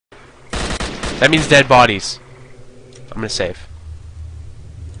That means dead bodies. I'm gonna save.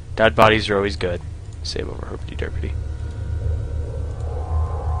 Dead bodies are always good. Save over herpity derpity.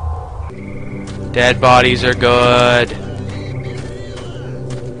 Dead bodies are good.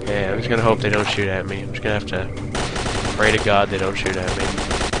 Okay, I'm just gonna hope they don't shoot at me. I'm just gonna have to pray to God they don't shoot at me.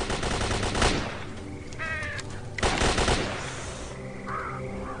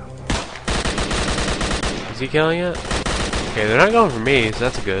 Is he killing it? Okay, they're not going for me, so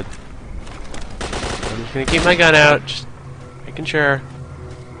that's good. I'm just gonna keep my gun out, just making sure.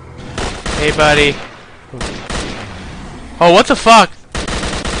 Hey, buddy. Oh, what the fuck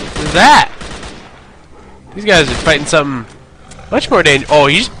is that? These guys are fighting something much more dangerous. Oh,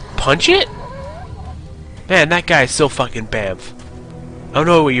 you just punch it? Man, that guy is so fucking bamf. I don't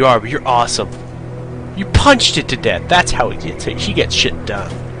know what you are, but you're awesome. You punched it to death. That's how he gets it. He gets shit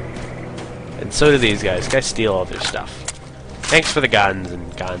done. And so do these guys. Guys steal all their stuff. Thanks for the guns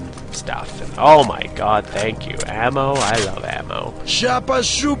and gun stuff. And oh my god, thank you. Ammo, I love ammo. Ща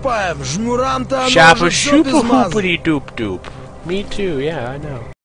пощупаем, жмуранта, Shapa shoopa hoopity doop doop. Me too, yeah, I know.